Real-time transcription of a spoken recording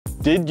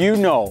Did you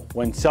know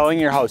when selling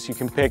your house, you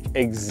can pick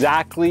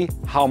exactly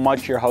how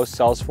much your house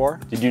sells for?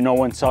 Did you know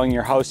when selling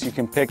your house, you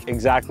can pick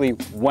exactly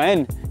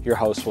when your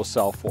house will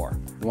sell for?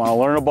 You want to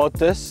learn about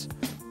this?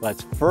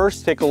 Let's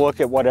first take a look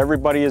at what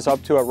everybody is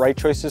up to at Right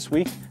Choice this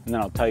week, and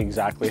then I'll tell you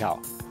exactly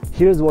how.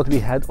 Here's what we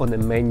had on the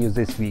menu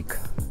this week.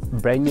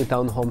 Brand new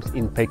townhomes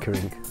in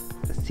Pickering,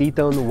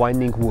 Seaton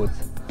Winding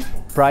Woods.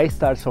 Price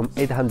starts from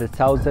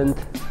 $800,000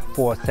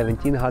 for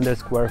 1,700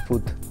 square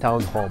foot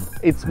townhome.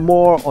 It's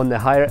more on the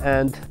higher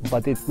end,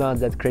 but it's not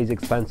that crazy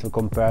expensive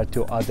compared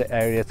to other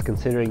areas,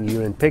 considering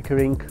you're in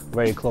Pickering,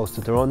 very close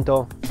to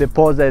Toronto.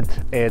 Deposit,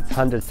 it's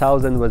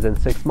 $100,000 within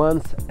 6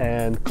 months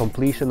and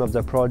completion of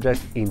the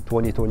project in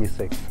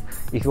 2026.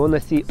 If you want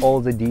to see all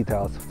the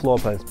details, floor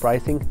plans,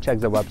 pricing, check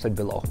the website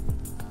below.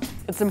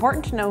 It's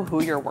important to know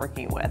who you're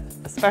working with,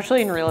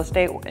 especially in real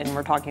estate, and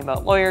we're talking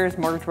about lawyers,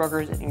 mortgage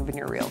brokers, and even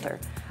your realtor.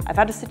 I've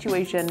had a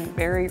situation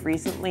very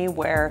recently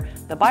where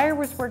the buyer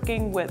was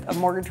working with a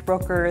mortgage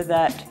broker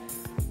that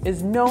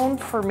is known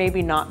for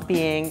maybe not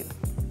being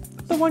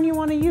the one you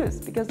want to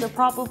use, because they're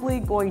probably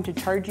going to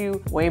charge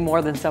you way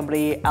more than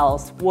somebody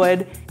else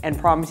would and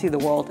promise you the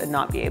world and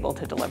not be able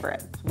to deliver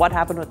it. What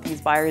happened with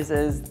these buyers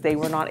is they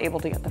were not able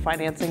to get the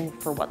financing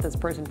for what this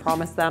person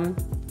promised them.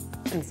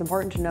 And it's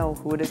important to know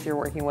who it is you're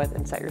working with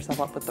and set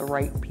yourself up with the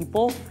right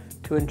people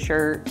to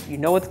ensure you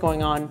know what's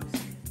going on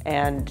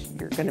and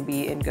you're going to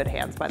be in good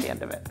hands by the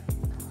end of it.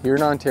 Here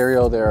in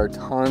Ontario, there are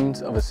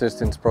tons of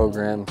assistance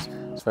programs,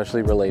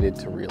 especially related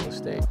to real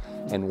estate.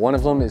 And one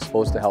of them is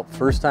supposed to help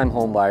first-time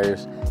home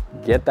buyers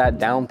get that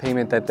down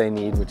payment that they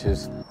need, which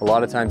is a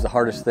lot of times the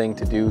hardest thing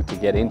to do to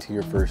get into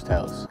your first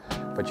house.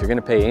 But you're going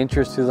to pay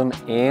interest to them,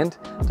 and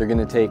they're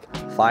going to take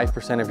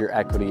 5% of your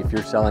equity if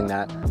you're selling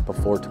that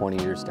before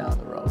 20 years down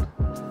the road.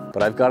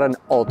 But I've got an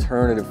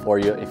alternative for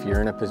you if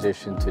you're in a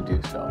position to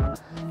do so.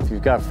 If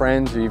you've got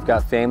friends or you've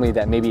got family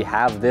that maybe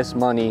have this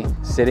money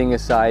sitting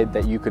aside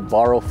that you could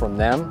borrow from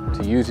them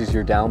to use as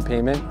your down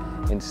payment,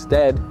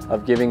 instead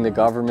of giving the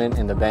government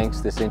and the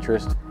banks this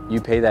interest, you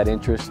pay that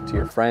interest to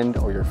your friend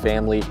or your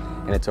family,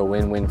 and it's a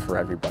win-win for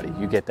everybody.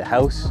 You get the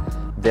house,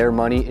 their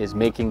money is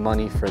making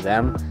money for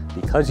them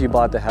because you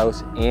bought the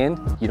house, and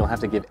you don't have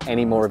to give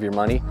any more of your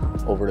money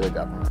over to the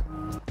government.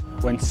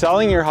 When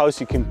selling your house,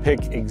 you can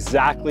pick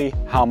exactly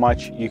how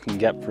much you can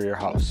get for your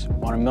house.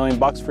 Want $1 million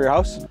for your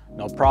house?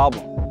 No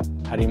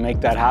problem. How do you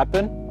make that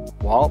happen?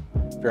 Well,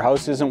 if your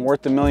house isn't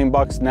worth $1 million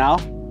now,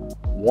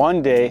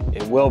 one day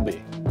it will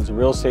be as the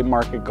real estate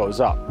market goes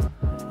up.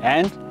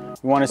 And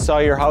you want to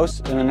sell your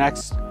house in the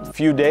next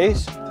few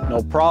days?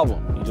 No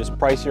problem. You just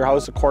price your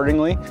house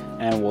accordingly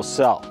and it will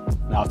sell.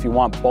 Now, if you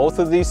want both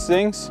of these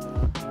things,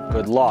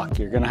 good luck.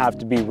 You're going to have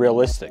to be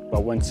realistic.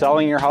 But when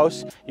selling your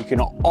house, you can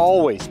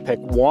always pick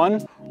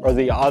one or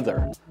the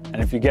other.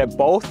 And if you get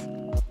both,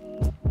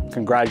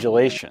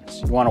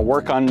 congratulations. You want to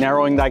work on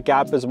narrowing that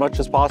gap as much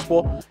as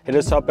possible? Hit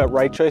us up at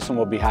Right Choice and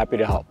we'll be happy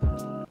to help.